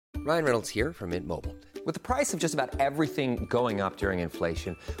Ryan Reynolds here from Mint Mobile. With the price of just about everything going up during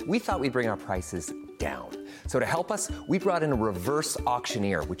inflation, we thought we'd bring our prices down. So to help us, we brought in a reverse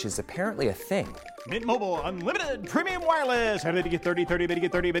auctioneer, which is apparently a thing. Mint Mobile Unlimited Premium Wireless. How to get 30, 30, bit to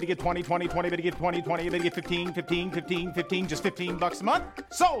get 30, bit to get 20, 20, 20, bit to get 20, 20, bit to get 15, 15, 15, 15, just $15 a month?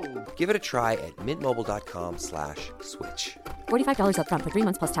 Sold! Give it a try at mintmobile.com/switch. $45 up front for 3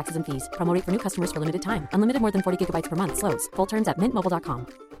 months plus taxes and fees. Promo rate for new customers for limited time. Unlimited more than 40 gigabytes per month. Slows full terms at mintmobile.com.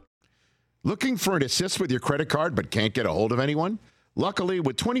 Looking for an assist with your credit card but can't get a hold of anyone? Luckily,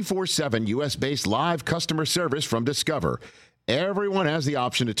 with 24/7 U.S.-based live customer service from Discover, everyone has the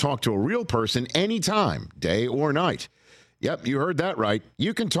option to talk to a real person anytime, day or night. Yep, you heard that right.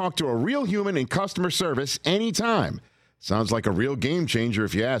 You can talk to a real human in customer service anytime. Sounds like a real game changer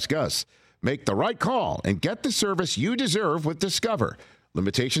if you ask us. Make the right call and get the service you deserve with Discover.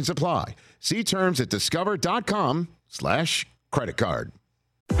 Limitations apply. See terms at discover.com/credit card.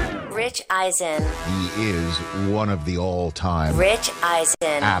 Rich Eisen. He is one of the all-time Rich Eisen.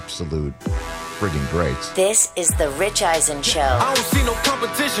 Absolute friggin' greats. This is the Rich Eisen Show. I don't see no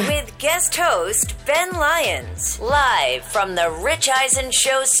competition. With guest host Ben Lyons. Live from the Rich Eisen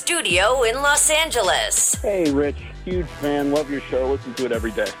Show studio in Los Angeles. Hey, Rich. Huge fan. Love your show. Listen to it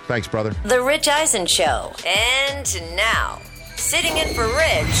every day. Thanks, brother. The Rich Eisen Show. And now, sitting in for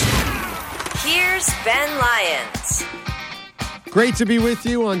Rich, here's Ben Lyons. Great to be with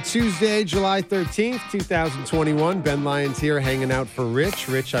you on Tuesday, July 13th, 2021. Ben Lyons here hanging out for Rich.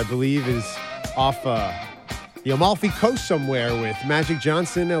 Rich, I believe, is off the Amalfi Coast somewhere with Magic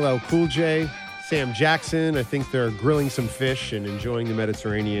Johnson, LL Cool J, Sam Jackson. I think they're grilling some fish and enjoying the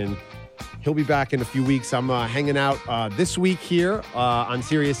Mediterranean. He'll be back in a few weeks. I'm hanging out this week here on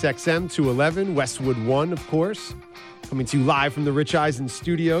Sirius XM 211, Westwood 1, of course. Coming to you live from the Rich Eisen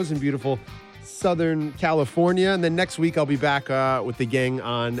studios in beautiful Southern California. And then next week, I'll be back with the gang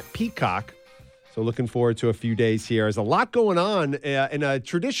on Peacock. So looking forward to a few days here. There's a lot going on in a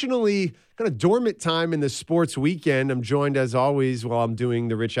traditionally kind of dormant time in the sports weekend. I'm joined, as always, while I'm doing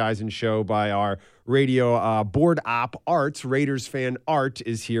the Rich Eisen Show by our radio board op, Art. Raiders fan Art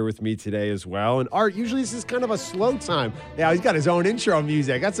is here with me today as well. And Art, usually this is kind of a slow time. Yeah, he's got his own intro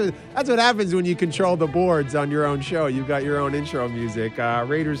music. That's what happens when you control the boards on your own show. You've got your own intro music.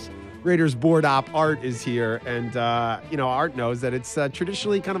 Raiders board op Art is here, and Art knows that it's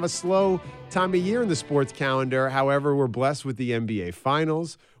traditionally kind of a slow time of year in the sports calendar. However, we're blessed with the NBA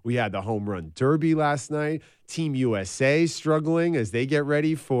Finals. We had the Home Run Derby last night. Team USA struggling as they get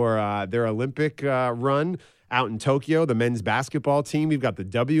ready for their Olympic run out in Tokyo. The men's basketball team. We've got the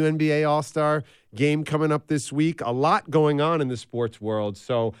WNBA All-Star game coming up this week. A lot going on in the sports world.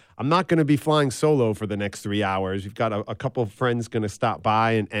 So I'm not going to be flying solo for the next 3 hours. We've got a couple of friends going to stop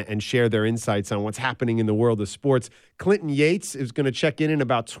by and share their insights on what's happening in the world of sports. Clinton Yates is going to check in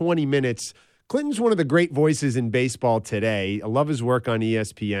about 20 minutes. Clinton's one of the great voices in baseball today. I love his work on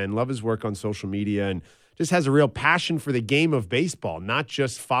ESPN, love his work on social media, and just has a real passion for the game of baseball, not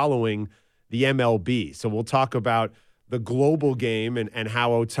just following the MLB. So we'll talk about the global game and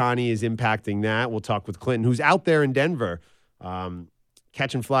how Ohtani is impacting that. We'll talk with Clinton, who's out there in Denver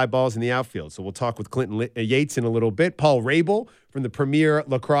catching fly balls in the outfield. So we'll talk with Clinton Yates in a little bit. Paul Rabel from the Premier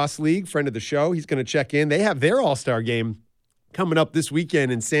Lacrosse League, friend of the show. He's going to check in. They have their All-Star game coming up this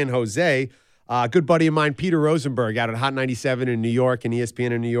weekend in San Jose. Good buddy of mine, Peter Rosenberg, out at Hot 97 in New York and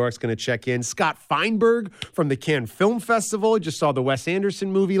ESPN in New York is going to check in. Scott Feinberg from the Cannes Film Festival. Just saw the Wes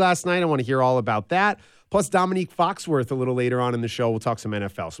Anderson movie last night. I want to hear all about that. Plus Dominique Foxworth a little later on in the show. We'll talk some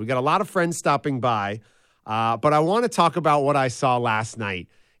NFL. So we got a lot of friends stopping by. But I want to talk about what I saw last night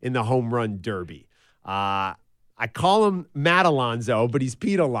in the Home Run Derby. I call him Matt Alonso, but he's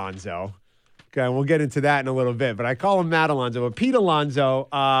Pete Alonso. Okay, we'll get into that in a little bit. But I call him Matt Alonso. But Pete Alonso,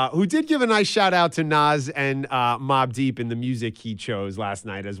 who did give a nice shout out to Nas and Mobb Deep in the music he chose last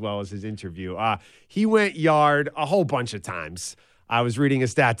night, as well as his interview. He went yard a whole bunch of times. I was reading a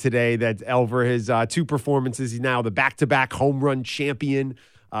stat today that over his two performances, he's now the back-to-back home run champion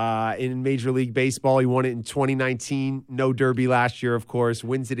in Major League Baseball. He won it in 2019. No Derby last year, of course.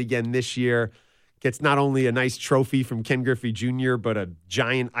 Wins it again this year. Gets not only a nice trophy from Ken Griffey Jr., but a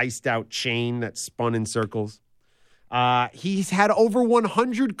giant iced-out chain that spun in circles. He's had over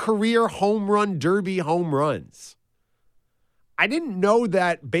 100 career home run derby home runs. I didn't know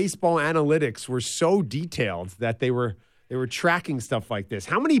that baseball analytics were so detailed that they were tracking stuff like this.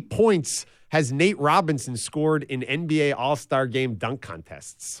 How many points has Nate Robinson scored in NBA All-Star Game dunk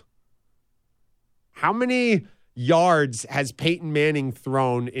contests? How many yards has Peyton Manning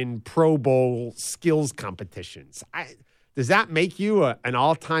thrown in Pro Bowl skills competitions? Does that make you an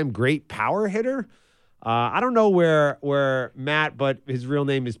all-time great power hitter? I don't know where Matt, but his real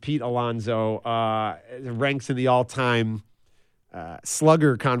name is Pete Alonso, ranks in the all-time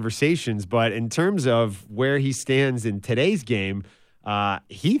slugger conversations. But in terms of where he stands in today's game,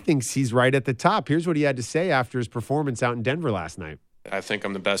 he thinks he's right at the top. Here's what he had to say after his performance out in Denver last night. I think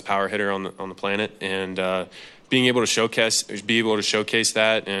I'm the best power hitter on the planet, and being able to showcase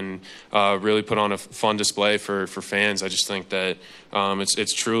that and really put on a fun display for fans. I just think that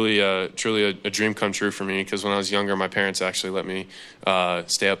it's truly a dream come true for me, because when I was younger, my parents actually let me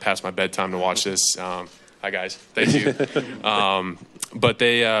stay up past my bedtime to watch this. Hi guys, thank you. But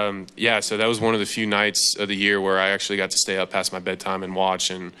they, so that was one of the few nights of the year where I actually got to stay up past my bedtime and watch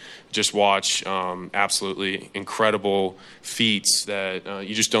absolutely incredible feats that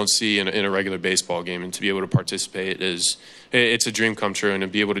you just don't see in a regular baseball game. And to be able to participate it's a dream come true, and to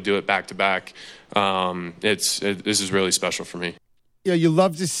be able to do it back to back, this is really special for me. Yeah, you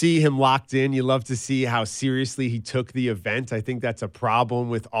love to see him locked in. You love to see how seriously he took the event. I think that's a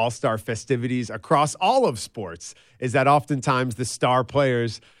problem with all-star festivities across all of sports, is that oftentimes the star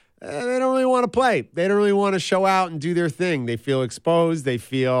players, they don't really want to play. They don't really want to show out and do their thing. They feel exposed. They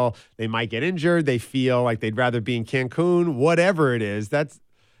feel they might get injured. They feel like they'd rather be in Cancun, whatever it is. That's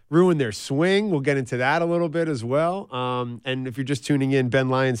ruined their swing. We'll get into that a little bit as well. And if you're just tuning in, Ben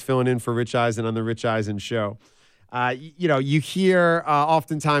Lyons filling in for Rich Eisen on the Rich Eisen Show. You hear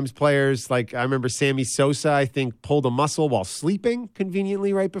oftentimes players like, I remember Sammy Sosa, I think, pulled a muscle while sleeping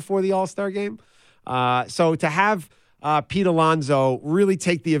conveniently right before the All-Star game. So to have Pete Alonso really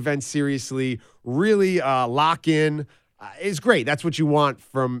take the event seriously, really lock in, is great. That's what you want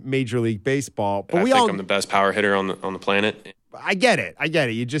from Major League Baseball. But I'm the best power hitter on the planet. I get it.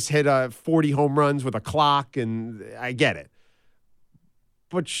 You just hit 40 home runs with a clock, and I get it.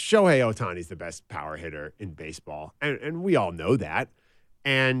 But Shohei Ohtani's the best power hitter in baseball, and we all know that.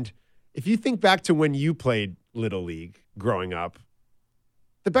 And if you think back to when you played Little League growing up,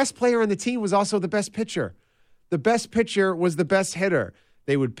 the best player on the team was also the best pitcher. The best pitcher was the best hitter.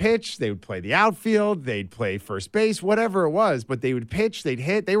 They would pitch, they would play the outfield, they'd play first base, whatever it was, but they would pitch, they'd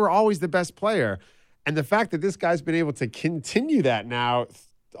hit. They were always the best player. And the fact that this guy's been able to continue that now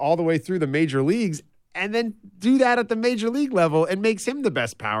all the way through the major leagues, and then do that at the major league level, and makes him the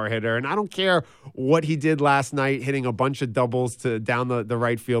best power hitter. And I don't care what he did last night, hitting a bunch of doubles down the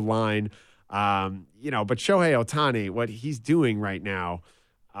right field line. But Shohei Ohtani, what he's doing right now,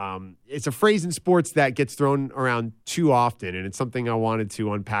 it's a phrase in sports that gets thrown around too often, and it's something I wanted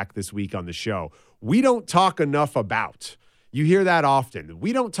to unpack this week on the show. We don't talk enough about. You hear that often.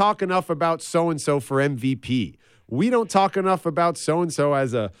 We don't talk enough about so-and-so for MVP. We don't talk enough about so-and-so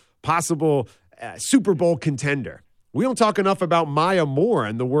as a possible Super Bowl contender. We don't talk enough about Maya Moore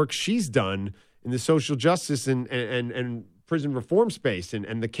and the work she's done in the social justice and prison reform space,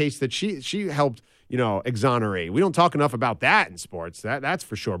 and the case that she helped, exonerate. We don't talk enough about that in sports. That's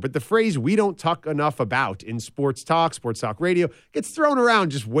for sure. But the phrase "we don't talk enough about" in sports talk radio gets thrown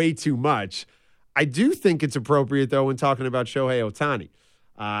around just way too much. I do think it's appropriate, though, when talking about Shohei Ohtani.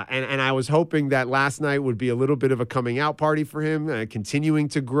 And I was hoping that last night would be a little bit of a coming out party for him, continuing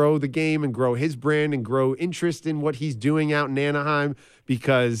to grow the game and grow his brand and grow interest in what he's doing out in Anaheim.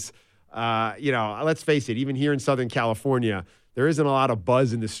 Because, let's face it, even here in Southern California, there isn't a lot of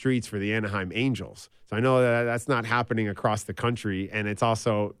buzz in the streets for the Anaheim Angels. So I know that that's not happening across the country. And it's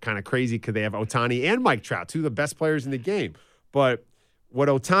also kind of crazy because they have Ohtani and Mike Trout, two of the best players in the game. But what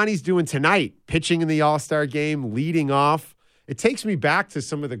Ohtani's doing tonight, pitching in the All-Star game, leading off, it takes me back to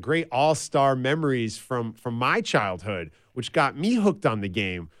some of the great all-star memories from my childhood, which got me hooked on the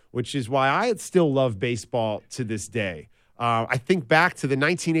game, which is why I still love baseball to this day. I think back to the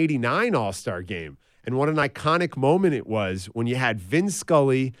 1989 All-Star game, and what an iconic moment it was when you had Vin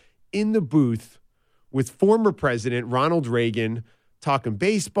Scully in the booth with former President Ronald Reagan talking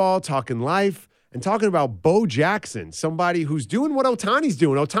baseball, talking life, and talking about Bo Jackson, somebody who's doing what Ohtani's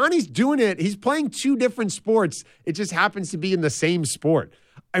doing. Ohtani's doing it. He's playing two different sports. It just happens to be in the same sport.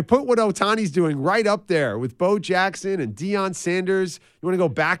 I put what Ohtani's doing right up there with Bo Jackson and Deion Sanders. You want to go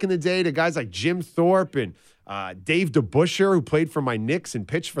back in the day to guys like Jim Thorpe and Dave DeBusschere, who played for my Knicks and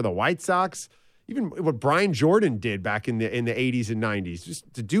pitched for the White Sox. Even what Brian Jordan did back in the 80s and 90s.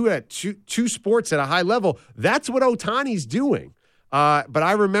 Just to do it at two sports at a high level, that's what Ohtani's doing. But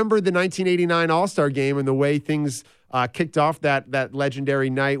I remember the 1989 All-Star game and the way things kicked off that legendary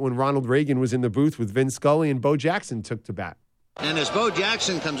night when Ronald Reagan was in the booth with Vin Scully and Bo Jackson took to bat. And as Bo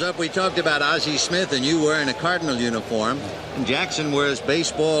Jackson comes up, we talked about Ozzie Smith and you wearing a Cardinal uniform. And Jackson wears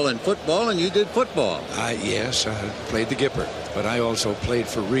baseball and football, and you did football. Yes, I played the Gipper, but I also played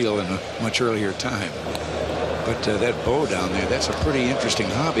for real in a much earlier time. But that Bo down there, that's a pretty interesting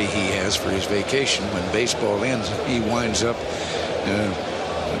hobby he has for his vacation. When baseball ends, he winds up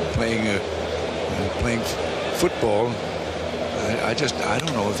playing football. I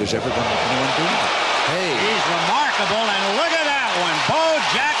don't know if there's ever been anyone doing it. Hey. He's remarkable, and look at that one. Bo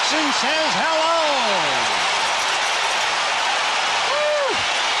Jackson says hello.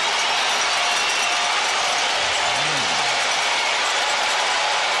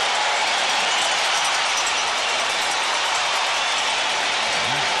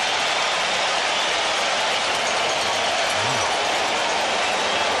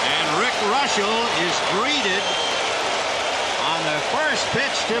 REShow is greeted on the first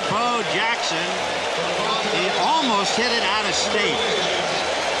pitch to Bo Jackson. He almost hit it out of state.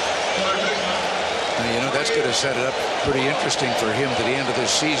 Now, that's going to set it up pretty interesting for him to the end of this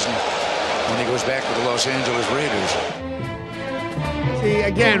season when he goes back to the Los Angeles Raiders. See,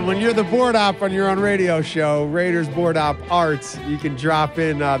 again, when you're the board op on your own radio show, Raiders board op Arts, you can drop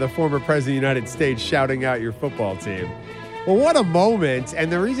in the former president of the United States shouting out your football team. Well, what a moment.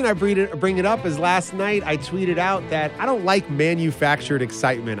 And the reason I bring it up is last night I tweeted out that I don't like manufactured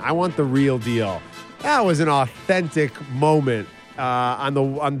excitement. I want the real deal. That was an authentic moment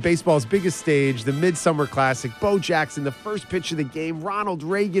on baseball's biggest stage, the Midsummer Classic. Bo Jackson, the first pitch of the game, Ronald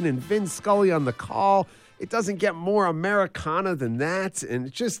Reagan and Vin Scully on the call. It doesn't get more Americana than that. And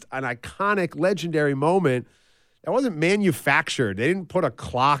it's just an iconic, legendary moment. That wasn't manufactured. They didn't put a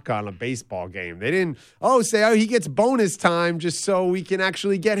clock on a baseball game. They didn't, say he gets bonus time just so we can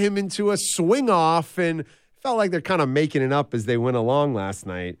actually get him into a swing off. And it felt like they're kind of making it up as they went along last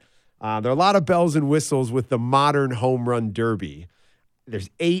night. There are a lot of bells and whistles with the modern home run derby.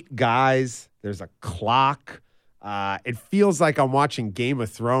 There's 8 guys. There's a clock. It feels like I'm watching Game of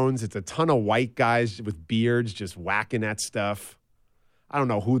Thrones. It's a ton of white guys with beards just whacking that stuff. I don't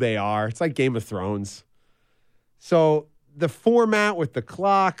know who they are. It's like Game of Thrones. So the format with the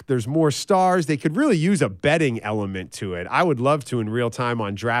clock, there's more stars. They could really use a betting element to it. I would love to in real time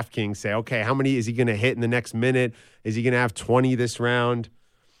on DraftKings say, okay, how many is he going to hit in the next minute? Is he going to have 20 this round?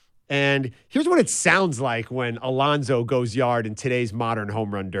 And here's what it sounds like when Alonso goes yard in today's modern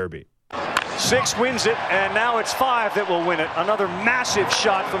home run derby. 6 wins it, and now it's 5 that will win it. Another massive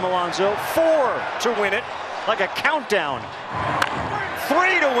shot from Alonso. 4 to win it, like a countdown.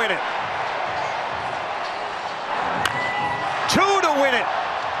 3 to win it. 2 to win it.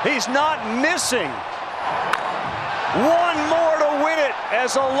 He's not missing. 1 more to win it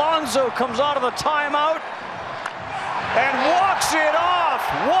as Alonso comes out of the timeout and walks it off.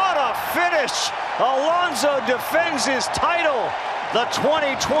 What a finish. Alonso defends his title. The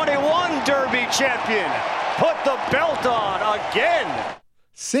 2021 Derby champion. Put the belt on again.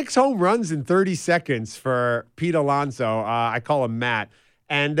 6 home runs in 30 seconds for Pete Alonso. I call him Matt.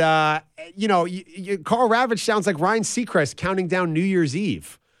 And, Carl Ravitch sounds like Ryan Seacrest counting down New Year's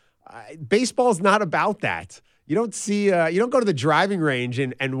Eve. Baseball's not about that. You don't see, you don't go to the driving range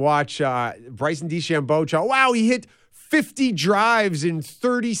and watch Bryson DeChambeau. Wow, he hit 50 drives in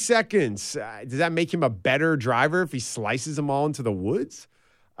 30 seconds. Does that make him a better driver if he slices them all into the woods?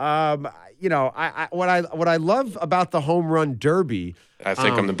 What I love about the home run derby, I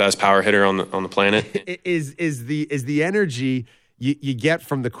think I'm the best power hitter on the planet. Is the energy you get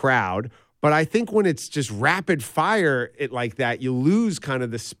from the crowd. But I think when it's just rapid fire like that, you lose kind of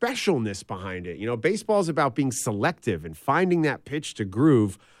the specialness behind it. Baseball's about being selective and finding that pitch to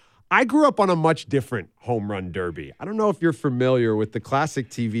groove. I grew up on a much different home run derby. I don't know if you're familiar with the classic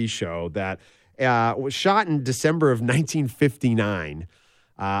TV show that was shot in December of 1959.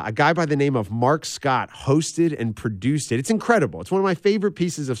 A guy by the name of Mark Scott hosted and produced it. It's incredible. It's one of my favorite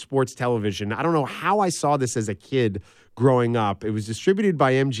pieces of sports television. I don't know how I saw this as a kid growing up. It was distributed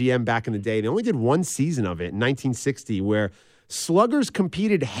by MGM back in the day. They only did 1 season of it in 1960 where sluggers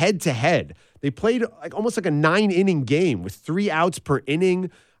competed head-to-head. They played almost like a 9-inning game with 3 outs per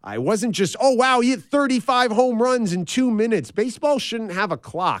inning. It wasn't just, he hit 35 home runs in 2 minutes. Baseball shouldn't have a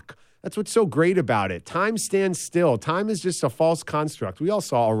clock. That's what's so great about it. Time stands still. Time is just a false construct. We all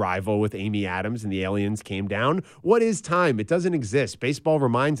saw Arrival with Amy Adams and the aliens came down. What is time? It doesn't exist. Baseball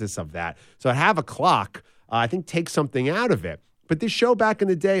reminds us of that. So to have a clock, I think, takes something out of it. But this show back in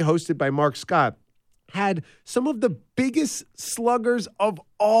the day, hosted by Mark Scott, had some of the biggest sluggers of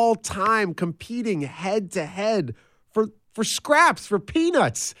all time competing head-to-head for scraps, for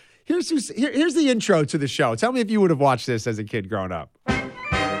peanuts. Here's the intro to the show. Tell me if you would have watched this as a kid growing up.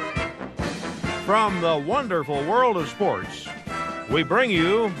 From the wonderful world of sports, we bring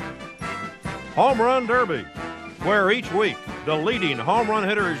you Home Run Derby, where each week the leading home run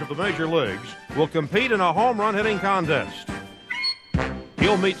hitters of the major leagues will compete in a home run hitting contest.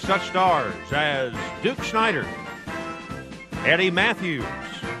 You'll meet such stars as Duke Snider, Eddie Matthews,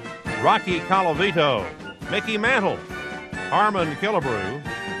 Rocky Colavito, Mickey Mantle, Harmon Killebrew,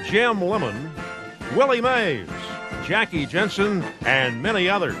 Jim Lemon, Willie Mays, Jackie Jensen, and many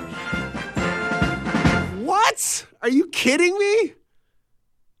others. What? Are you kidding me?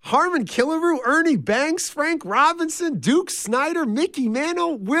 Harmon Killebrew, Ernie Banks, Frank Robinson, Duke Snyder, Mickey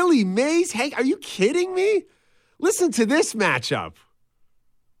Mantle, Willie Mays. Hey, are you kidding me? Listen to this matchup.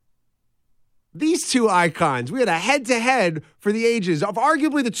 These two icons, we had a head-to-head for the ages of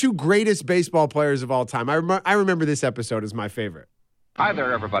arguably the two greatest baseball players of all time. I remember this episode as my favorite. Hi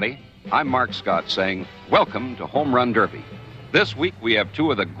there, everybody. I'm Mark Scott saying, welcome to Home Run Derby. This week we have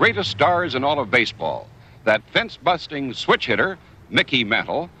two of the greatest stars in all of baseball. That fence-busting switch hitter, Mickey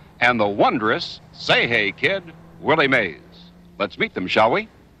Mantle, and the wondrous Say Hey Kid, Willie Mays. Let's meet them, shall we?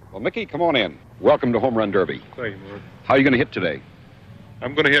 Well, Mickey, come on in. Welcome to Home Run Derby. Thank you, Mark. How are you going to hit today?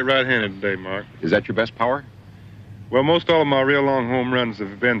 I'm going to hit right-handed today, Mark. Is that your best power? Well, most all of my real long home runs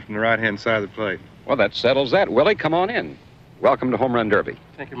have been from the right-hand side of the plate. Well, that settles that. Willie, come on in. Welcome to Home Run Derby.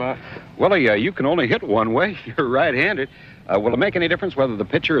 Thank you, Mark. Willie, you can only hit one way. You're right-handed. Will it make any difference whether the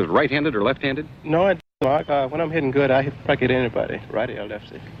pitcher is right-handed or left-handed? No, it doesn't, Mark. When I'm hitting good, I hit anybody, righty or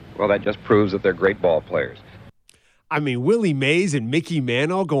lefty. Well, that just proves that they're great ball players. I mean, Willie Mays and Mickey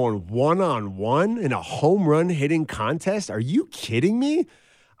Mantle going one-on-one in a home run hitting contest? Are you kidding me?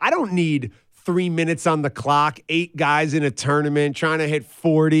 I don't need 3 minutes on the clock, 8 guys in a tournament trying to hit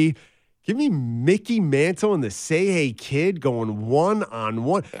 40. Give me Mickey Mantle and the Say Hey Kid going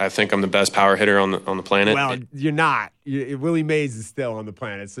one-on-one. I think I'm the best power hitter on the planet. Well, you're not. Willie Mays is still on the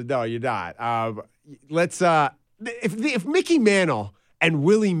planet, so no, you're not. If Mickey Mantle and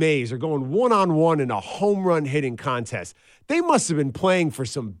Willie Mays are going one-on-one in a home run hitting contest, they must have been playing for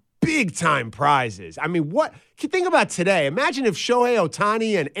some big-time prizes. I mean, what? Can you think about today? Imagine if Shohei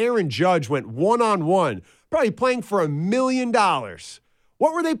Ohtani and Aaron Judge went one-on-one, probably playing for $1 million.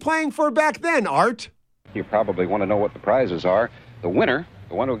 What were they playing for back then, Art? You probably want to know what the prizes are. The winner,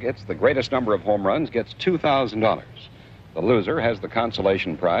 the one who gets the greatest number of home runs, gets $2,000. The loser has the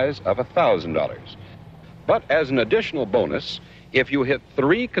consolation prize of $1,000. But as an additional bonus, if you hit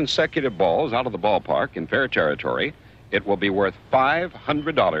 3 consecutive balls out of the ballpark in fair territory, it will be worth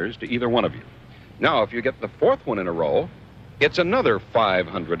 $500 to either one of you. Now, if you get the 4th one in a row, it's another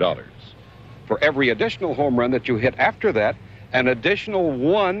 $500. For every additional home run that you hit after that, an additional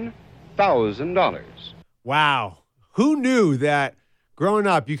 $1,000. Wow. Who knew that growing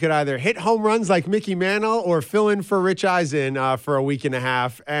up you could either hit home runs like Mickey Mantle or fill in for Rich Eisen for a week and a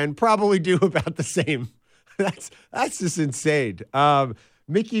half and probably do about the same? That's just insane.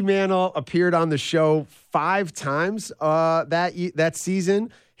 Mickey Mantle appeared on the show 5 times that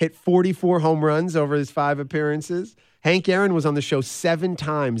season, hit 44 home runs over his 5 appearances. Hank Aaron was on the show 7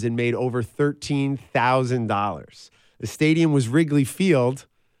 times and made over $13,000. The stadium was Wrigley Field.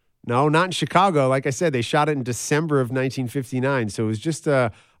 No, not in Chicago. Like I said, they shot it in December of 1959. So it was just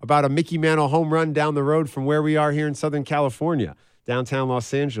about a Mickey Mantle home run down the road from where we are here in Southern California, downtown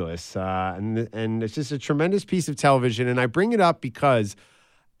Los Angeles. And it's just a tremendous piece of television. And I bring it up because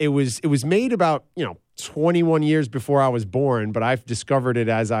it was made about, 21 years before I was born, but I've discovered it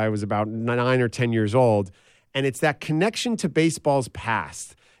as I was about 9 or 10 years old. And it's that connection to baseball's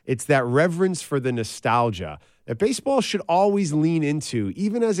past. It's that reverence for the nostalgia that baseball should always lean into,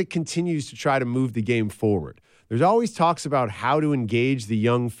 even as it continues to try to move the game forward. There's always talks about how to engage the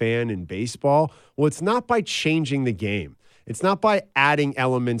young fan in baseball. Well, it's not by changing the game. It's not by adding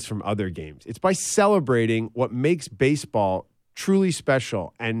elements from other games. It's by celebrating what makes baseball truly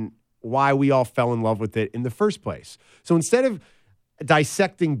special and why we all fell in love with it in the first place. So instead of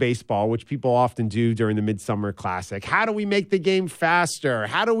dissecting baseball, which people often do during the Midsummer Classic, how do we make the game faster?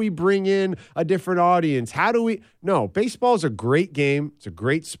 How do we bring in a different audience? No, baseball is a great game. It's a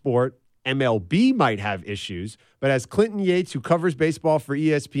great sport. MLB might have issues, but as Clinton Yates, who covers baseball for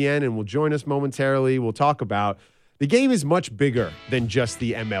ESPN and will join us momentarily, we'll talk about, the game is much bigger than just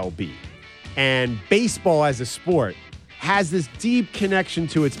the MLB. And baseball as a sport has this deep connection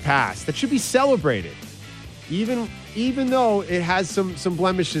to its past that should be celebrated, even though it has some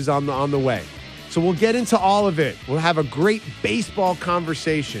blemishes on the way. So we'll get into all of it. We'll have a great baseball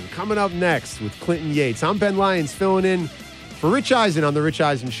conversation coming up next with Clinton Yates. I'm Ben Lyons filling in for Rich Eisen on The Rich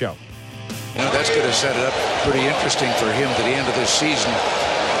Eisen Show. That's going to set it up pretty interesting for him to the end of this season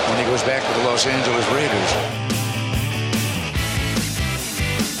when he goes back to the Los Angeles Raiders.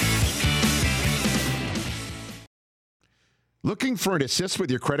 Looking for an assist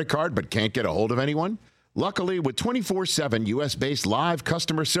with your credit card but can't get a hold of anyone? Luckily, with 24/7 U.S.-based live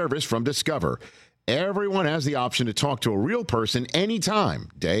customer service from Discover, everyone has the option to talk to a real person anytime,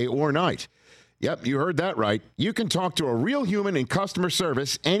 day or night. Yep, you heard that right. You can talk to a real human in customer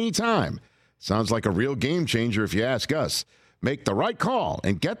service anytime. Sounds like a real game changer if you ask us. Make the right call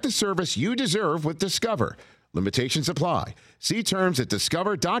and get the service you deserve with Discover. Limitations apply. See terms at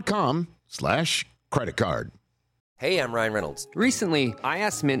discover.com/credit card. Hey, I'm Ryan Reynolds. Recently, I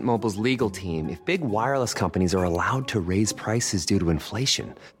asked Mint Mobile's legal team if big wireless companies are allowed to raise prices due to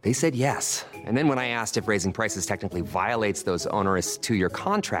inflation. They said yes. And then when I asked if raising prices technically violates those onerous 2-year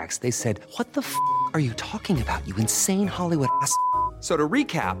contracts, they said, "What the f*** are you talking about, you insane Hollywood ass?" So to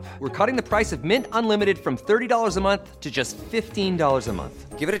recap, we're cutting the price of Mint Unlimited from $30 a month to just $15 a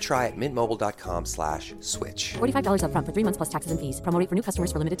month. Give it a try at mintmobile.com/switch. $45 up front for 3 months plus taxes and fees. Promo rate for new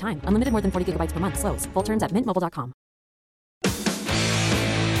customers for limited time. Unlimited more than 40 gigabytes per month. Slows full terms at mintmobile.com.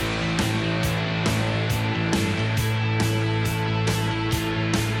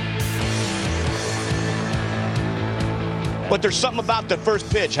 But there's something about the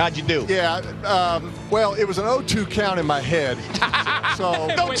first pitch. How'd you do? Yeah, well, it was an 0-2 count in my head. So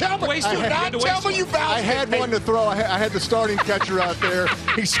don't tell me. Do not tell me you bounced. I had one to throw. I had the starting catcher out there.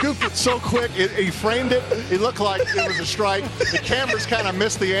 He scooped it so quick. He framed it. It looked like it was a strike. The cameras kind of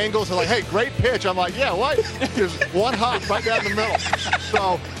missed the angles. They're like, "Hey, great pitch." I'm like, "Yeah, what?" There's one hop right down the middle.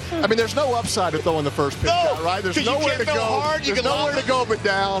 So, I mean, there's no upside to throwing the first pitch out, right? There's nowhere to go. There's nowhere to go but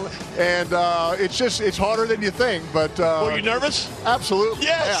down, and it's harder than you think. But were you nervous? Absolutely.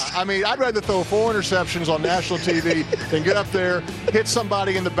 Yes. Yeah. I mean, I'd rather throw 4 interceptions on national TV than get up there, hit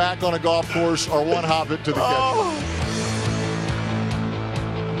somebody in the back on a golf course, or one hop it to the catcher.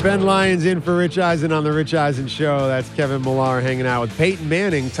 Ben Lyons in for Rich Eisen on the Rich Eisen Show. That's Kevin Millar hanging out with Peyton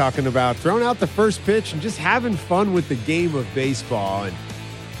Manning, talking about throwing out the first pitch and just having fun with the game of baseball. And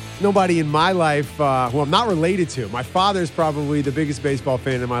nobody in my life who I'm not related to. My father's probably the biggest baseball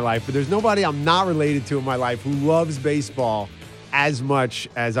fan in my life, but there's nobody I'm not related to in my life who loves baseball as much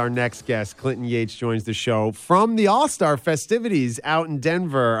as our next guest. Clinton Yates joins the show from the All-Star festivities out in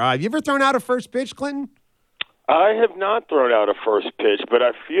Denver. Have you ever thrown out a first pitch, Clinton? I have not thrown out a first pitch, but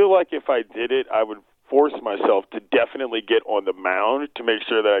I feel like if I did it, I would force myself to definitely get on the mound to make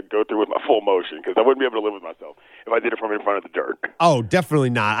sure that I'd go through with my full motion, because I wouldn't be able to live with myself if I did it from in front of the dirt. Oh, definitely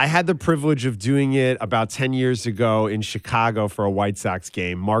not. I had the privilege of doing it about 10 years ago in Chicago for a White Sox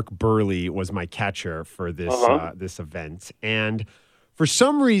game. Mark Burley was my catcher for this this event. And for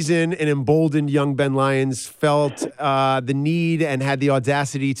some reason, an emboldened young Ben Lyons felt the need and had the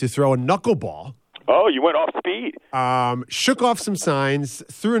audacity to throw a knuckleball. Oh, you went off speed. Shook off some signs,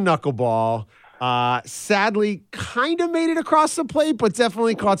 threw a knuckleball. Sadly, kind of made it across the plate, but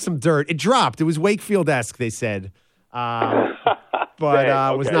definitely caught some dirt. It dropped. It was Wakefield-esque, they said. But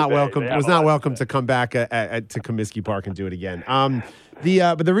was not welcome to come back to Comiskey Park and do it again.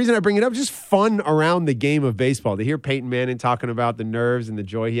 But the reason I bring it up, just fun around the game of baseball. To hear Peyton Manning talking about the nerves and the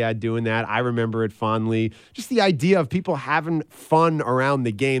joy he had doing that, I remember it fondly. Just the idea of people having fun around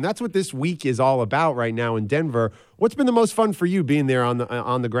the game. That's what this week is all about right now in Denver. What's been the most fun for you being there on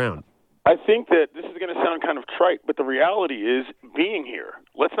the ground? I think that this is going to sound kind of trite, but the reality is being here.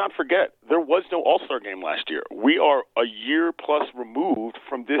 Let's not forget, there was no All-Star game last year. We are a year plus removed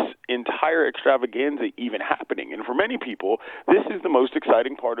from this entire extravaganza even happening. And for many people, this is the most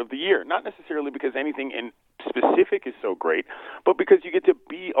exciting part of the year. Not necessarily because anything in specific is so great, but because you get to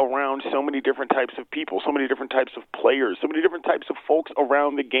be around so many different types of people, so many different types of players, so many different types of folks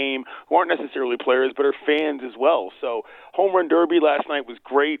around the game who aren't necessarily players but are fans as well. So Home Run Derby last night was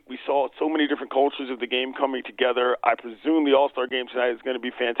great. We saw so many different cultures of the game coming together. I presume the All-Star game tonight is going to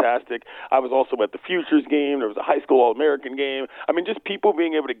be fantastic. I was also at the Futures game. There was a high school All-American game. I mean, just people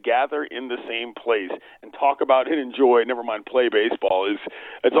being able to gather in the same place and talk about and enjoy, never mind play baseball,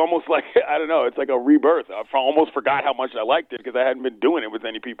 it's almost like, I don't know, it's like a rebirth. I almost forgot how much I liked it because I hadn't been doing it with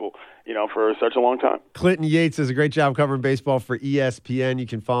any people, for such a long time. Clinton Yates does a great job covering baseball for ESPN. You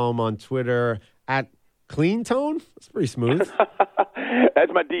can follow him on Twitter at Clean Tone. That's pretty smooth.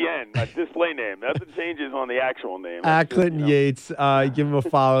 That's my DN, my display name. Nothing changes on the actual name. At Clinton Yates, give him a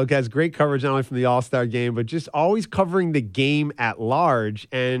follow. He has great coverage not only from the All-Star game, but just always covering the game at large.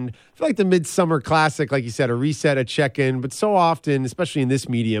 And I feel like the Midsummer Classic, like you said, a reset, a check-in. But so often, especially in this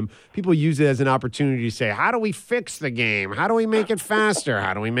medium, people use it as an opportunity to say, how do we fix the game? How do we make it faster?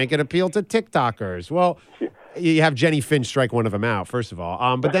 How do we make it appeal to TikTokers? Well, you have Jenny Finch strike one of them out, first of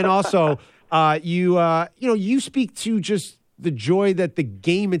all. But then also, you speak to just the joy that the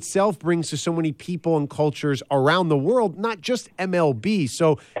game itself brings to so many people and cultures around the world, not just MLB.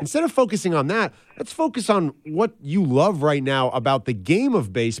 So instead of focusing on that, let's focus on what you love right now about the game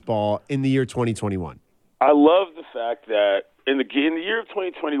of baseball in the year 2021. I love the fact that in the year of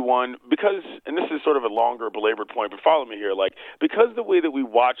 2021, because, and this is sort of a longer belabored point, but follow me here, like, because the way that we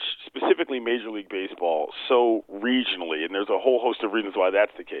watch specifically Major League Baseball so regionally, and there's a whole host of reasons why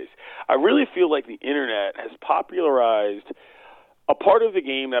that's the case, I really feel like the internet has popularized a part of the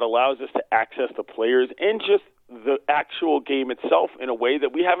game that allows us to access the players and just the actual game itself in a way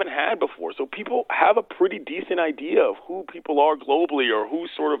that we haven't had before. So people have a pretty decent idea of who people are globally or who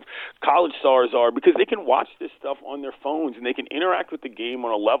sort of college stars are, because they can watch this stuff on their phones and they can interact with the game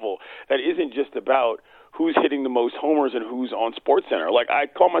on a level that isn't just about who's hitting the most homers and who's on SportsCenter. Like, I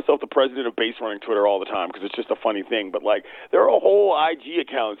call myself the president of base running Twitter all the time because it's just a funny thing. But, like, there are whole IG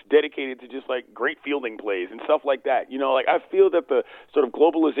accounts dedicated to just, like, great fielding plays and stuff like that. You know, like, I feel that the sort of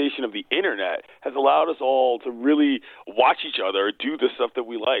globalization of the internet has allowed us all to really watch each other do the stuff that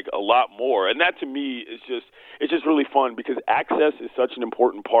we like a lot more. And that, to me, is just, it's just really fun because access is such an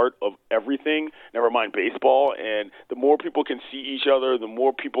important part of everything, never mind baseball. And the more people can see each other, the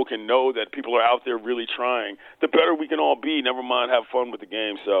more people can know that people are out there really trying, the better we can all be, never mind have fun with the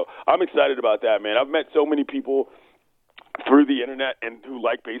game. So I'm excited about that, man. I've met so many people through the internet and who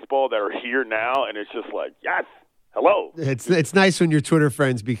like baseball that are here now, and it's just like, yes, hello. It's nice when your Twitter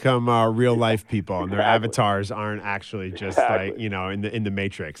friends become real life people and their avatars aren't actually just like, you know, in the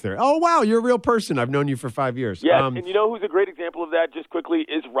Matrix. They're, oh wow, you're a real person. I've known you for 5 years. Yeah, and you know who's a great example of that, just quickly,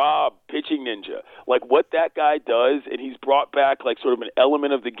 is Rob, Pitching Ninja. Like, what that guy does, and he's brought back like sort of an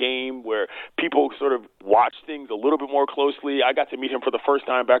element of the game where people sort of watch things a little bit more closely. I got to meet him for the first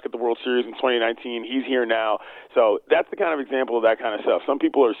time back at the World Series in 2019. He's here now. So that's the kind of example of that kind of stuff. Some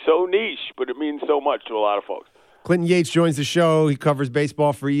people are so niche, but it means so much to a lot of folks. Clinton Yates joins the show. He covers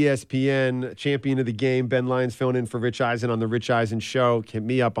baseball for ESPN, champion of the game. Ben Lyons filling in for Rich Eisen on The Rich Eisen Show. Hit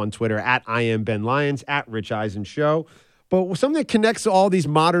me up on Twitter at I am Ben Lyons, at Rich Eisen Show. But something that connects all these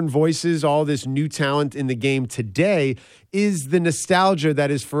modern voices, all this new talent in the game today, is the nostalgia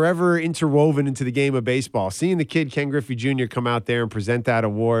that is forever interwoven into the game of baseball. Seeing the kid Ken Griffey Jr. come out there and present that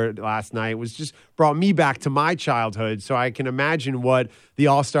award last night was just brought me back to my childhood. So I can imagine what the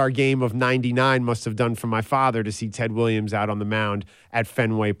All-Star game of '99 must have done for my father to see Ted Williams out on the mound at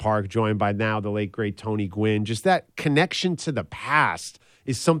Fenway Park, joined by now the late, great Tony Gwynn. Just that connection to the past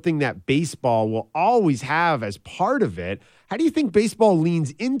is something that baseball will always have as part of it. How do you think baseball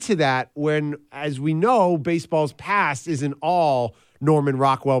leans into that when, as we know, baseball's past isn't all Norman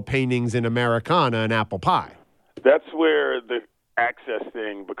Rockwell paintings and Americana and apple pie? That's where the access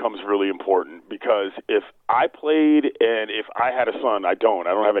thing becomes really important, because if I played and if I had a son, I don't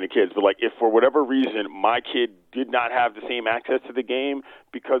have any kids, but like if for whatever reason my kid did not have the same access to the game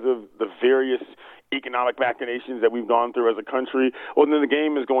because of the various economic machinations that we've gone through as a country, well, then the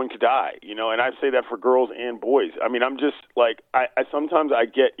game is going to die, you know, and I say that for girls and boys. I mean, I'm just like, I sometimes I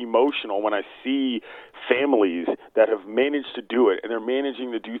get emotional when I see families that have managed to do it, and they're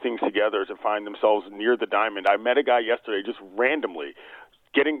managing to do things together to find themselves near the diamond. I met a guy yesterday just randomly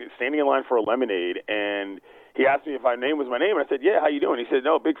standing in line for a lemonade, and he asked me if my name was my name, and I said, yeah, how you doing? He said,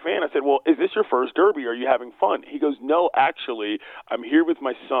 no, big fan. I said, well, is this your first derby? Are you having fun? He goes, no, actually, I'm here with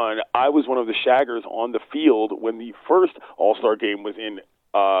my son. I was one of the shaggers on the field when the first All-Star game was in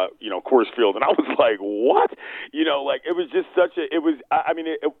Coors Field. And I was like, what? You know, like, it was just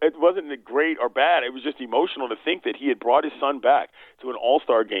it wasn't great or bad. It was just emotional to think that he had brought his son back to an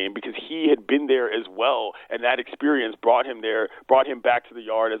All-Star game because he had been there as well. And that experience brought him back to the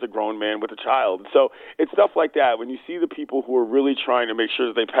yard as a grown man with a child. So it's stuff like that. When you see the people who are really trying to make sure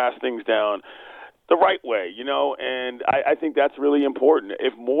that they pass things down the right way, you know, and I think that's really important.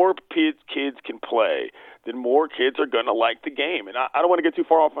 If more kids can play, then more kids are going to like the game. And I don't want to get too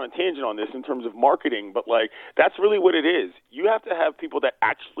far off on a tangent on this in terms of marketing, but, like, that's really what it is. You have to have people that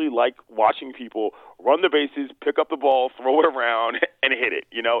actually like watching people run the bases, pick up the ball, throw it around, and hit it.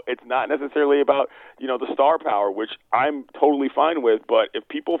 You know, it's not necessarily about, you know, the star power, which I'm totally fine with, but if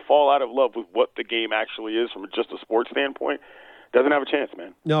people fall out of love with what the game actually is from just a sports standpoint, doesn't have a chance,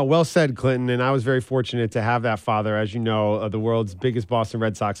 man. No, well said, Clinton. And I was very fortunate to have that father, as you know, the world's biggest Boston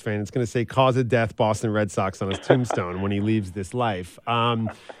Red Sox fan. It's going to say cause of death Boston Red Sox on his tombstone when he leaves this life.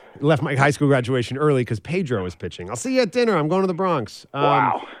 Left my high school graduation early because Pedro was pitching. I'll see you at dinner. I'm going to the Bronx.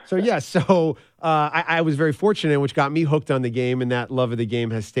 Wow. So I was very fortunate, which got me hooked on the game, and that love of the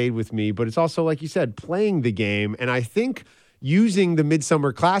game has stayed with me. But it's also, like you said, playing the game. And I think using the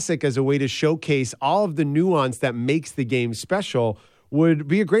Midsummer Classic as a way to showcase all of the nuance that makes the game special would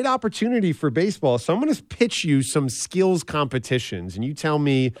be a great opportunity for baseball. So I'm going to pitch you some skills competitions, and you tell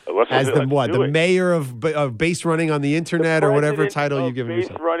me as the mayor of base running on the internet or whatever title you've given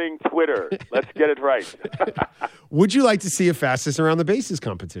yourself. Base running Twitter. Let's get it right. Would you like to see a fastest around the bases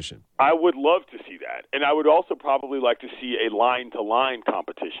competition? I would love to see that. And I would also probably like to see a line-to-line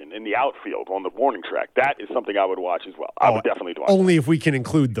competition in the outfield on the warning track. That is something I would watch as well. I would definitely watch only if we can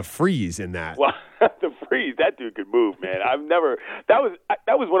include the freeze in that. Well, the freeze, that dude could move, man.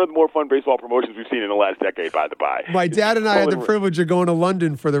 That was one of the more fun baseball promotions we've seen in the last decade, by the by. My dad and I had the privilege of going to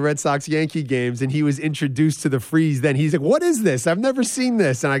London for the Red Sox-Yankee games, and he was introduced to the freeze then. He's like, what is this? I've never seen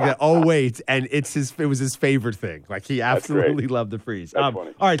this. And I go, oh, wait. And it was his favorite thing. Like, he absolutely loved the freeze. That's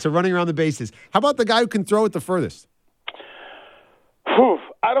funny. All right, so running around the bases. How about the guy who can throw it the furthest?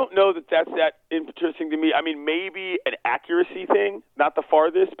 I don't know that that's that interesting to me. I mean, maybe an accuracy thing, not the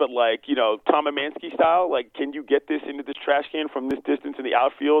farthest, but like, Tom Emanski style. Like, can you get this into this trash can from this distance in the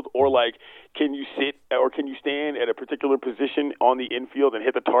outfield? Or like, can you sit or can you stand at a particular position on the infield and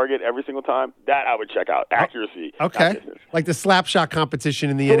hit the target every single time? That I would check out. Accuracy. Okay. Like the slap shot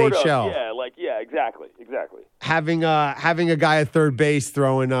competition in the NHL. Exactly. Having a guy at third base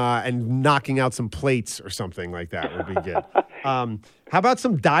throwing and knocking out some plates or something like that would be good. How about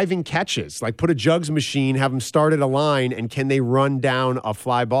some diving catches? Like put a jugs machine, have them start at a line, and can they run down a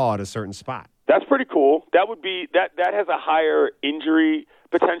fly ball at a certain spot? That's pretty cool. That would be that has a higher injury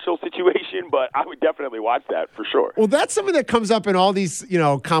potential situation, but I would definitely watch that for sure. Well, that's something that comes up in all these,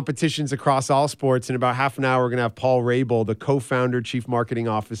 competitions across all sports. In about half an hour, we're going to have Paul Rabel, the co-founder, chief marketing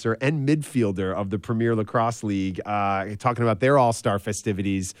officer, and midfielder of the Premier Lacrosse League, talking about their all-star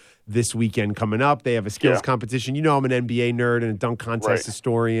festivities this weekend coming up. They have a skills competition. I'm an NBA nerd and a dunk contest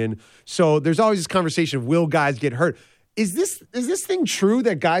historian. So there's always this conversation of will guys get hurt? Is this thing true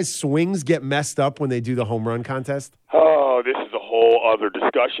that guys' swings get messed up when they do the home run contest? Oh, this is a whole other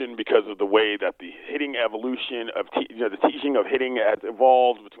discussion because of the way that the hitting evolution of the teaching of hitting has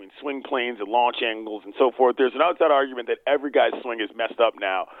evolved between swing planes and launch angles and so forth. There's an outside argument that every guy's swing is messed up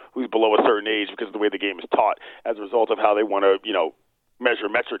now who's below a certain age because of the way the game is taught as a result of how they want to, measure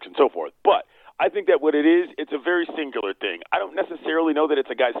metrics and so forth. But I think that what it is, it's a very singular thing. I don't necessarily know that it's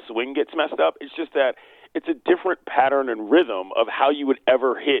a guy's swing gets messed up. It's just that it's a different pattern and rhythm of how you would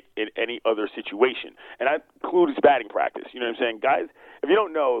ever hit in any other situation. And I include his batting practice. You know what I'm saying? Guys, if you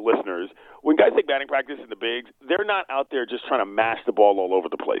don't know, listeners, when guys take batting practice in the bigs, they're not out there just trying to mash the ball all over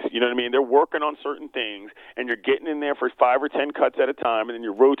the place. You know what I mean? They're working on certain things, and you're getting in there for 5 or 10 cuts at a time, and then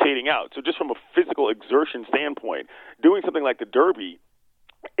you're rotating out. So just from a physical exertion standpoint, doing something like the Derby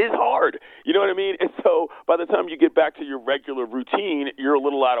is hard. You know what I mean? And so by the time you get back to your regular routine, you're a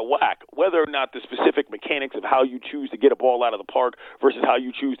little out of whack. Whether or not the specific mechanics of how you choose to get a ball out of the park versus how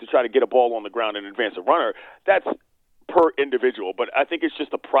you choose to try to get a ball on the ground and advance a runner, that's per individual. But I think it's just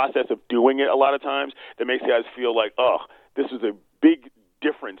the process of doing it a lot of times that makes guys feel like, this is a big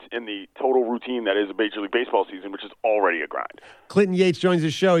difference in the total routine that is a Major League Baseball season, which is already a grind. Clinton Yates joins the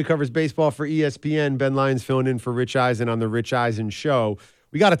show. He covers baseball for ESPN. Ben Lyons filling in for Rich Eisen on the Rich Eisen Show.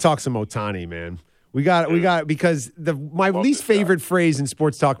 We got to talk some Ohtani, man. We got because my least favorite phrase in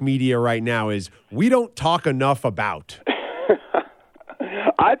sports talk media right now is we don't talk enough about.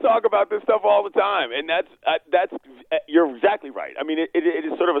 I talk about this stuff all the time, and that's you're exactly right. I mean, it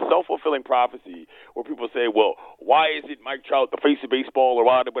is sort of a self-fulfilling prophecy where people say, well, why isn't Mike Trout the face of baseball or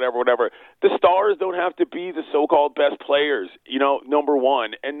whatever. The stars don't have to be the so-called best players, number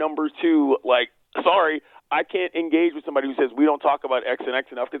one. And number two, sorry, I can't engage with somebody who says we don't talk about X and X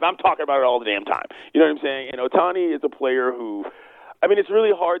enough because I'm talking about it all the damn time. You know what I'm saying? And Ohtani is a player who, it's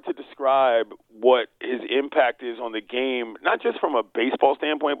really hard to describe what his impact is on the game, not just from a baseball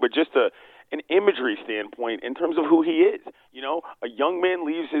standpoint, but just an imagery standpoint in terms of who he is. A young man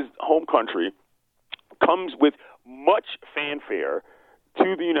leaves his home country, comes with much fanfare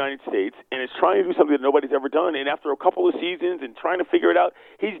to the United States, and is trying to do something that nobody's ever done. And after a couple of seasons and trying to figure it out,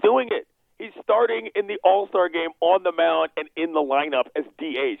 he's doing it. He's starting in the All-Star game on the mound and in the lineup as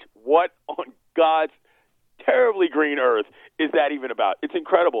DH. What on God's terribly green earth is that even about? It's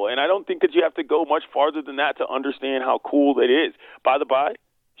incredible, and I don't think that you have to go much farther than that to understand how cool it is. By the by,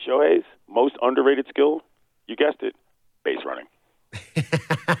 Shohei's most underrated skill, you guessed it, base running.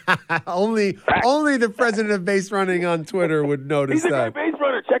 Only the president of base running on Twitter would notice he's that. He's a great base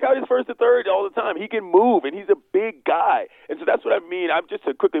runner. Check out his first to third all the time. He can move, and he's a big guy. And so that's what I mean. I'm just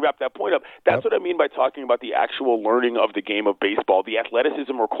to quickly wrap that point up. That's what I mean by talking about the actual learning of the game of baseball, the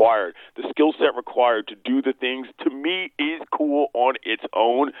athleticism required, the skill set required to do the things, to me, is cool on its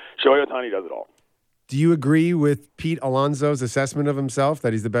own. Shohei Ohtani does it all. Do you agree with Pete Alonso's assessment of himself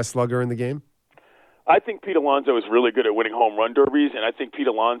that he's the best slugger in the game? I think Pete Alonso is really good at winning home run derbies, and I think Pete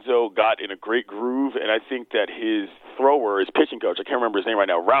Alonso got in a great groove, and I think that his thrower, his pitching coach, I can't remember his name right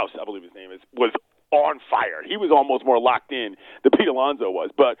now, Rouse, I believe his name is, was on fire. He was almost more locked in than Pete Alonso was.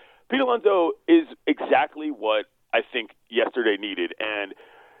 But Pete Alonso is exactly what I think yesterday needed, and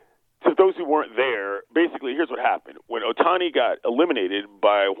to those who weren't there, basically, here's what happened. When Ohtani got eliminated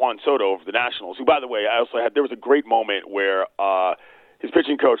by Juan Soto of the Nationals, who, by the way, there was a great moment where his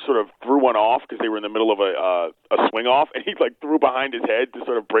pitching coach sort of threw one off because they were in the middle of a swing off, and he threw behind his head to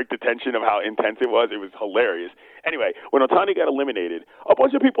sort of break the tension of how intense it was. It was hilarious. Anyway, when Ohtani got eliminated, a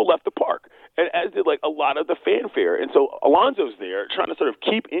bunch of people left the park, and as did a lot of the fanfare. And so Alonso's there trying to sort of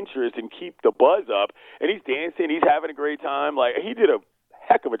keep interest and keep the buzz up, and he's dancing, he's having a great time. He did a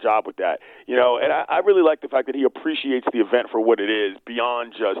heck of a job with that, and I really like the fact that he appreciates the event for what it is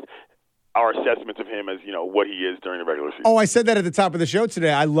beyond just our assessments of him as, what he is during the regular season. Oh, I said that at the top of the show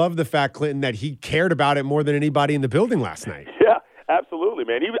today. I love the fact, Clinton, that he cared about it more than anybody in the building last night. Yeah, absolutely,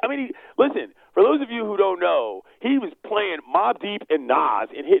 man. Listen, for those of you who don't know, he was playing Mobb Deep and Nas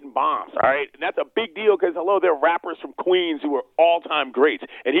and hitting bombs, all right? And that's a big deal because, they're rappers from Queens who are all-time greats,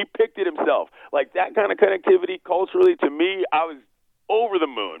 and he picked it himself. That kind of connectivity culturally, to me, I was over the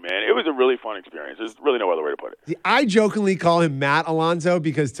moon, man. It was a really fun experience. There's really no other way to put it. I jokingly call him Matt Alonso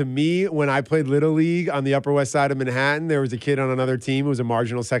because to me, when I played Little League on the Upper West Side of Manhattan, there was a kid on another team who was a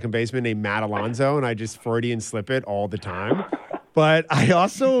marginal second baseman named Matt Alonso, and I just Freudian slip it all the time. But I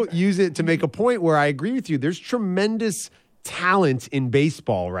also use it to make a point where I agree with you. There's tremendous talent in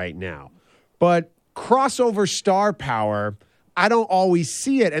baseball right now. But crossover star power, I don't always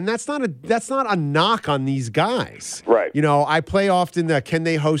see it, and that's not a knock on these guys. Right. I play often the Can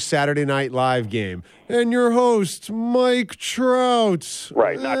They Host Saturday Night Live game, and your host, Mike Trout.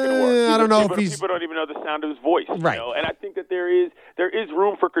 Right, not going to work. I don't know if people don't even know the sound of his voice. Right. And I think that there is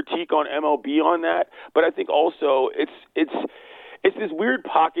room for critique on MLB on that, but I think also it's this weird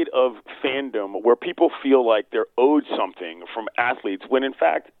pocket of fandom where people feel like they're owed something from athletes when, in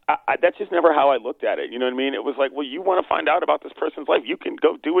fact, that's just never how I looked at it. You know what I mean? It was well, you want to find out about this person's life, you can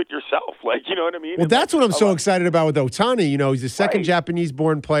go do it yourself. You know what I mean? Well, that's what I'm so excited about with Ohtani. He's the second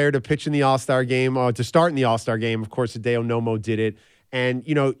Japanese-born player to pitch in the All-Star game, to start in the All-Star game. Of course, Hideo Nomo did it. And,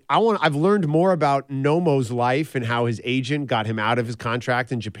 I've learned more about Nomo's life and how his agent got him out of his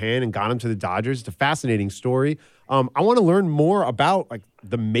contract in Japan and got him to the Dodgers. It's a fascinating story. I want to learn more about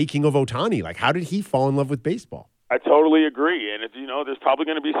the making of Ohtani. How did he fall in love with baseball? I totally agree. And, there's probably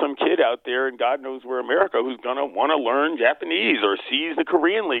going to be some kid out there in God knows where America who's going to want to learn Japanese or sees the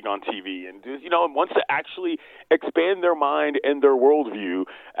Korean League on TV and, wants to actually expand their mind and their worldview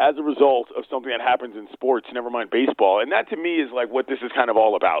as a result of something that happens in sports, never mind baseball. And that, to me, is what this is kind of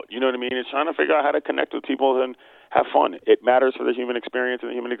all about. You know what I mean? It's trying to figure out how to connect with people and have fun. It matters for the human experience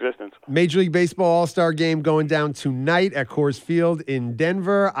and the human existence. Major League Baseball All-Star Game going down tonight at Coors Field in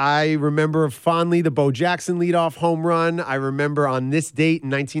Denver. I remember fondly the Bo Jackson leadoff home run. I remember on this date in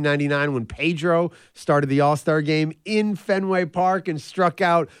 1999 when Pedro started the All-Star Game in Fenway Park and struck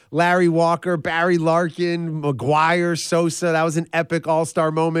out Larry Walker, Barry Larkin, McGuire, Sosa. That was an epic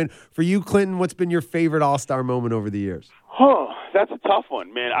All-Star moment. For you, Clinton, what's been your favorite All-Star moment over the years? That's a tough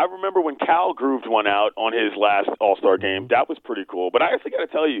one, man. I remember when Cal grooved one out on his last All-Star game. That was pretty cool. But I actually got to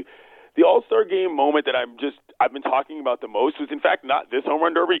tell you, the All-Star Game moment that I've been talking about the most was, in fact, not this home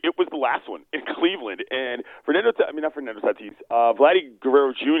run derby. It was the last one in Cleveland. And Vladdy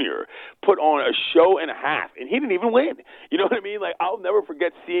Guerrero Jr. put on a show and a half, and he didn't even win. You know what I mean? I'll never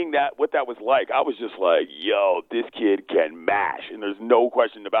forget seeing what that was like. I was just yo, this kid can mash, and there's no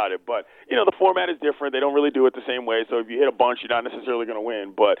question about it. But, the format is different. They don't really do it the same way. So if you hit a bunch, you're not necessarily going to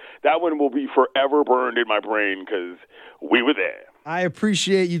win. But that one will be forever burned in my brain because we were there. I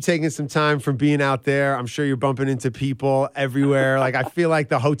appreciate you taking some time from being out there. I'm sure you're bumping into people everywhere. I feel like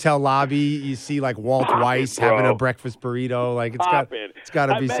the hotel lobby, you see Walt Weiss having a breakfast burrito. It's got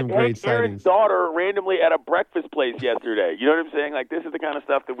to be some great sightings. Aaron's daughter randomly at a breakfast place yesterday. You know what I'm saying? This is the kind of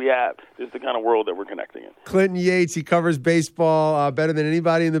stuff that we have. This is the kind of world that we're connecting in. Clinton Yates, he covers baseball better than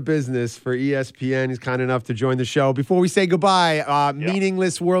anybody in the business for ESPN. He's kind enough to join the show. Before we say goodbye,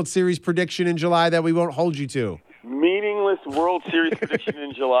 meaningless World Series prediction in July that we won't hold you to. Meaningless World Series prediction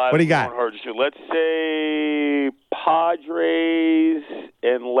in July. What do you got? Let's say Padres,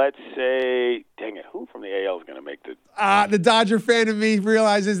 and let's say, dang it, who from the AL is going to make the Dodger fan of me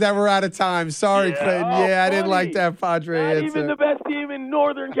realizes that we're out of time. Sorry, Clinton. I didn't like that Padre answer. Not even the best team in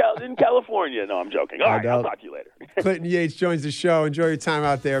in California. No, I'm joking. All right, I'll talk to you later. Clinton Yates joins the show. Enjoy your time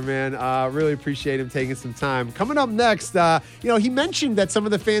out there, man. Really appreciate him taking some time. Coming up next, he mentioned that some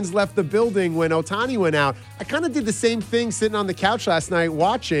of the fans left the building when Ohtani went out. I kind of did the same thing sitting on the couch last night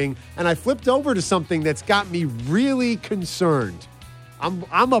watching, and I flipped over to something that's got me really concerned.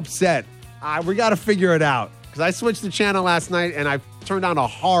 I'm upset. We got to figure it out because I switched the channel last night and I turned on a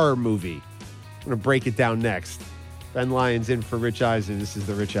horror movie. I'm going to break it down next. Ben Lyons in for Rich Eisen. This is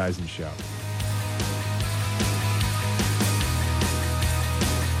The Rich Eisen Show.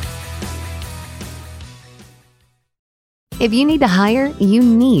 If you need to hire, you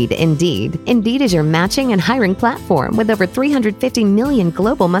need Indeed. Indeed is your matching and hiring platform with over 350 million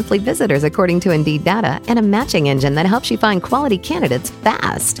global monthly visitors according to Indeed data and a matching engine that helps you find quality candidates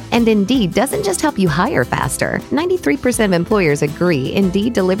fast. And Indeed doesn't just help you hire faster. 93% of employers agree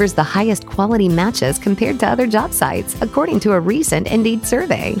Indeed delivers the highest quality matches compared to other job sites, according to a recent Indeed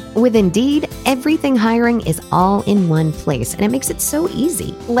survey. With Indeed, everything hiring is all in one place, and it makes it so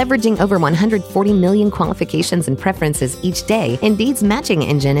easy. Leveraging over 140 million qualifications and preferences each day, Indeed's matching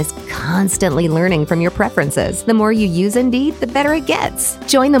engine is constantly learning from your preferences. The more you use Indeed, the better it gets.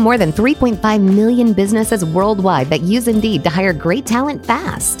 Join the more than 3.5 million businesses worldwide that use Indeed to hire great talent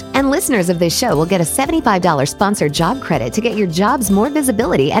fast. And listeners of this show will get a $75 sponsored job credit to get your jobs more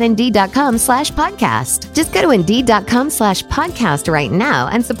visibility at Indeed.com/podcast. Just go to Indeed.com/podcast right now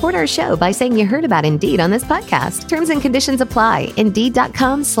and support our show by saying you heard about Indeed on this podcast. Terms and conditions apply.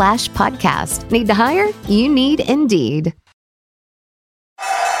 Indeed.com/podcast. Need to hire? You need Indeed.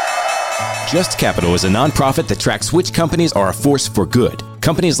 Just Capital is a nonprofit that tracks which companies are a force for good.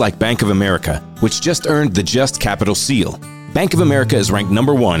 Companies like Bank of America, which just earned the Just Capital seal. Bank of America is ranked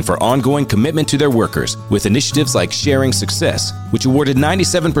 #1 for ongoing commitment to their workers with initiatives like Sharing Success, which awarded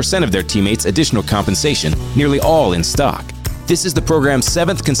 97% of their teammates additional compensation, nearly all in stock. This is the program's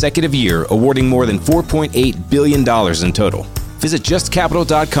 7th consecutive year, awarding more than $4.8 billion in total. Visit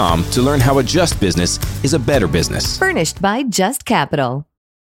justcapital.com to learn how a just business is a better business. Furnished by Just Capital.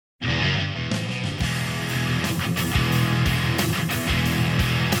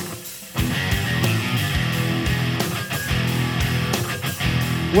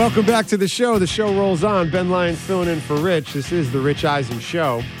 Welcome back to the show. The show rolls on. Ben Lyons filling in for Rich. This is The Rich Eisen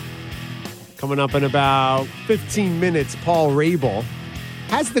Show. Coming up in about 15 minutes, Paul Rabel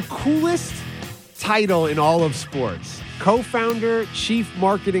has the coolest title in all of sports. Co-founder, chief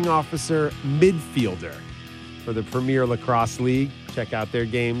marketing officer, midfielder for the Premier Lacrosse League. Check out their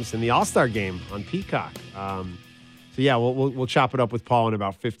games and the All-Star Game on Peacock. We'll chop it up with Paul in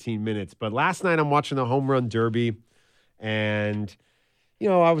about 15 minutes. But last night I'm watching the Home Run Derby, and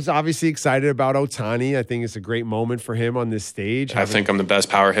I was obviously excited about Ohtani. I think it's a great moment for him on this stage. I think I'm the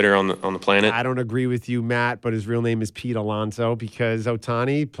best power hitter on the planet. I don't agree with you, Matt, but his real name is Pete Alonso, because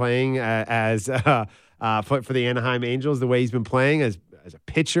Ohtani playing for the Anaheim Angels, the way he's been playing as a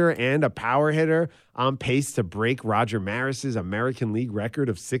pitcher and a power hitter, on pace to break Roger Maris's American League record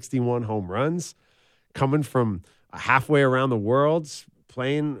of 61 home runs, coming from halfway around the world,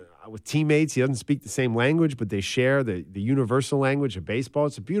 playing with teammates. He doesn't speak the same language, but they share the universal language of baseball.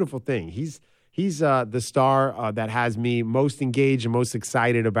 It's a beautiful thing. He's the star that has me most engaged and most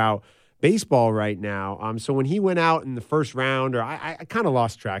excited about baseball right now. So when he went out in the first round, or I kind of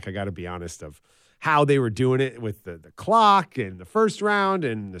lost track, I got to be honest, of how they were doing it with the clock and the first round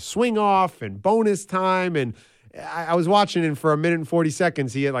and the swing off and bonus time. And I was watching him for 1 minute and 40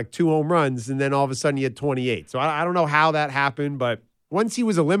 seconds. He had like 2 home runs, and then all of a sudden he had 28. So I don't know how that happened, but once he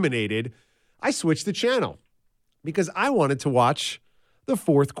was eliminated, I switched the channel because I wanted to watch the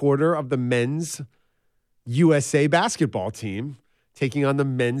fourth quarter of the men's USA basketball team taking on the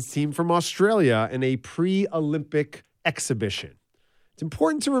men's team from Australia in a pre-Olympic exhibition. It's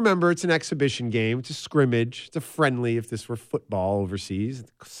important to remember it's an exhibition game. It's a scrimmage. It's a friendly. If this were football overseas,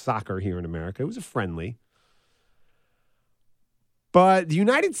 soccer here in America, it was a friendly. But the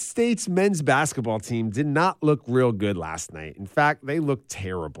United States men's basketball team did not look real good last night. In fact, they looked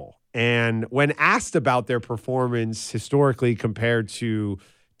terrible. And when asked about their performance historically compared to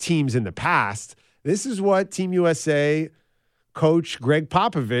teams in the past, this is what Team USA coach Greg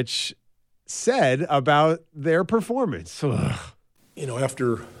Popovich said about their performance.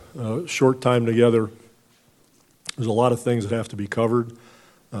 After a short time together, there's a lot of things that have to be covered,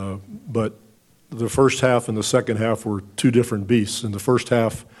 but the first half and the second half were two different beasts. In the first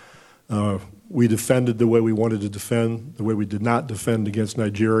half, we defended the way we wanted to defend, the way we did not defend against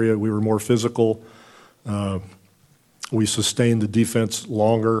Nigeria. We were more physical. We sustained the defense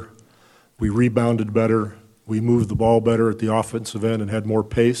longer. We rebounded better. We moved the ball better at the offensive end and had more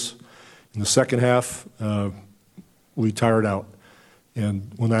pace. In the second half, we tired out.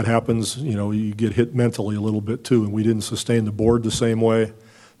 And when that happens, you get hit mentally a little bit too. And we didn't sustain the board the same way.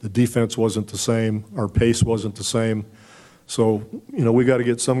 The defense wasn't the same. Our pace wasn't the same. So, we got to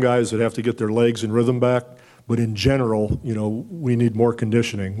get some guys that have to get their legs and rhythm back. But in general, we need more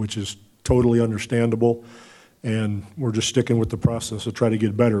conditioning, which is totally understandable. And we're just sticking with the process to try to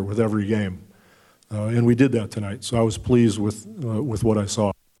get better with every game. And we did that tonight. So I was pleased with what I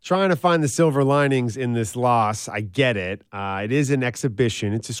saw. Trying to find the silver linings in this loss. I get it. It is an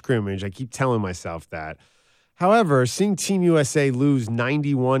exhibition. It's a scrimmage. I keep telling myself that. However, seeing Team USA lose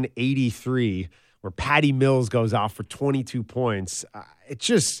 91-83, where Patty Mills goes off for 22 points, it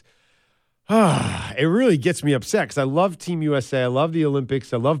just, it really gets me upset because I love Team USA. I love the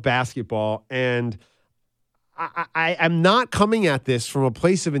Olympics. I love basketball. And I am not coming at this from a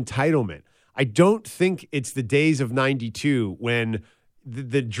place of entitlement. I don't think it's the days of 92 when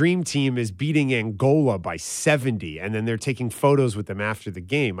the dream team is beating Angola by 70 and then they're taking photos with them after the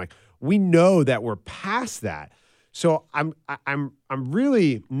game. Like, we know that we're past that. So I'm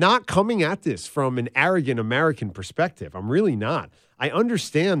really not coming at this from an arrogant American perspective. I'm really not. I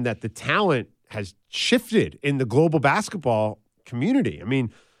understand that the talent has shifted in the global basketball community. I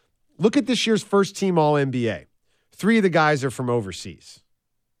mean, look at this year's first team All-NBA. 3 of the guys are from overseas.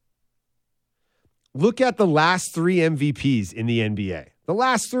 Look at the last 3 MVPs in the NBA. The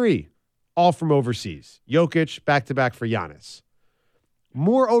last 3, all from overseas. Jokic, back-to-back for Giannis.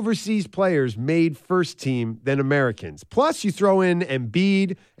 More overseas players made first team than Americans. Plus, you throw in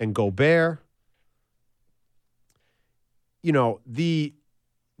Embiid and Gobert. The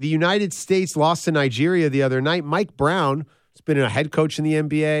United States lost to Nigeria the other night. Mike Brown has been a head coach in the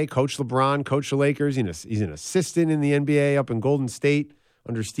NBA, coach LeBron, coach the Lakers. He's an assistant in the NBA up in Golden State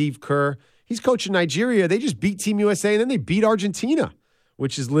under Steve Kerr. He's coaching Nigeria. They just beat Team USA, and then they beat Argentina,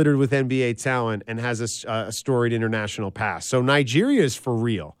 which is littered with NBA talent and has a storied international past. So Nigeria is for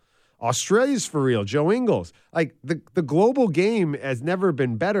real. Australia's for real. Joe Ingles. Like, the global game has never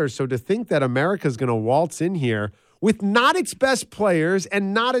been better. So to think that America's going to waltz in here with not its best players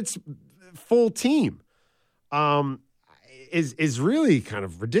and not its full team is really kind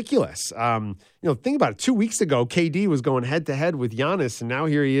of ridiculous. Think about it. 2 weeks ago, KD was going head-to-head with Giannis, and now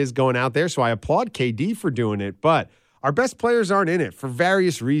here he is going out there. So I applaud KD for doing it. But our best players aren't in it for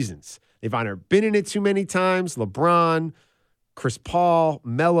various reasons. They've either been in it too many times. LeBron, Chris Paul,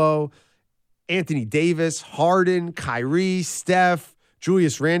 Melo, Anthony Davis, Harden, Kyrie, Steph.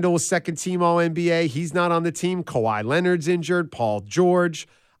 Julius Randle was second team All-NBA. He's not on the team. Kawhi Leonard's injured. Paul George.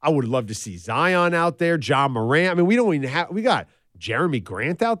 I would love to see Zion out there. John Morant. I mean, we got Jeremy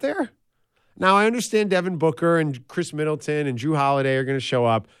Grant out there. Now, I understand Devin Booker and Chris Middleton and Drew Holiday are going to show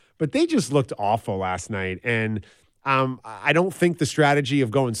up, but they just looked awful last night. And I don't think the strategy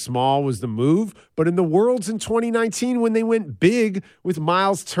of going small was the move, but in the Worlds in 2019, when they went big with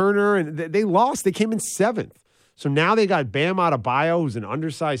Miles Turner and they lost, they came in 7th. So now they got Bam Adebayo, who's an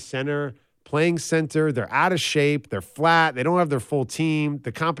undersized center, playing center. They're out of shape. They're flat. They don't have their full team.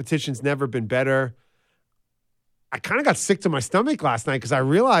 The competition's never been better. I kind of got sick to my stomach last night because I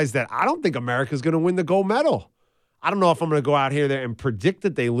realized that I don't think America's going to win the gold medal. I don't know if I'm going to go out here there and predict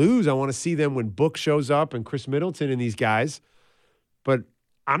that they lose. I want to see them when Book shows up and Chris Middleton and these guys. But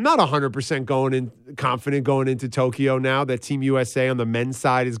I'm not 100% confident going into Tokyo now that Team USA on the men's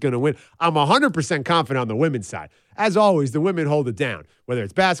side is going to win. I'm 100% confident on the women's side. As always, the women hold it down. Whether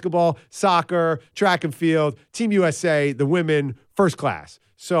it's basketball, soccer, track and field, Team USA, the women, first class.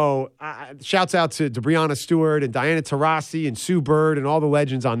 So shouts out to Breanna Stewart and Diana Taurasi and Sue Bird and all the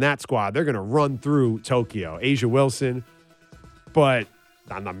legends on that squad. They're going to run through Tokyo. Asia Wilson. But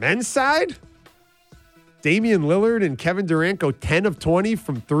on the men's side, Damian Lillard and Kevin Durant go 10 of 20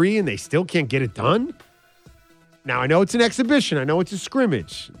 from 3 and they still can't get it done? Now, I know it's an exhibition. I know it's a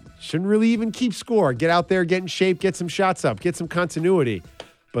scrimmage. Shouldn't really even keep score. Get out there, get in shape, get some shots up, get some continuity.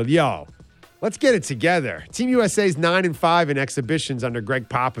 But, let's get it together. Team USA's 9-5 in exhibitions under Greg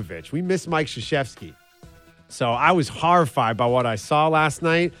Popovich. We miss Mike Krzyzewski. So I was horrified by what I saw last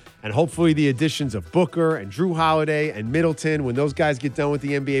night, and hopefully the additions of Booker and Drew Holiday and Middleton, when those guys get done with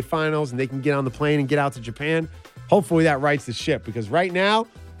the NBA Finals and they can get on the plane and get out to Japan, hopefully that rights the ship. Because right now,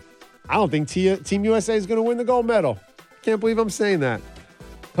 I don't think Team USA is going to win the gold medal. Can't believe I'm saying that.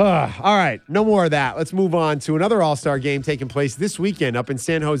 All right, no more of that. Let's move on to another All-Star game taking place this weekend up in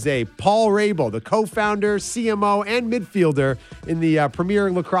San Jose. Paul Rabel, the co-founder, CMO, and midfielder in the Premier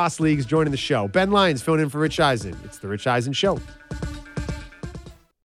Lacrosse Leagues, joining the show. Ben Lyons filling in for Rich Eisen. It's the Rich Eisen Show.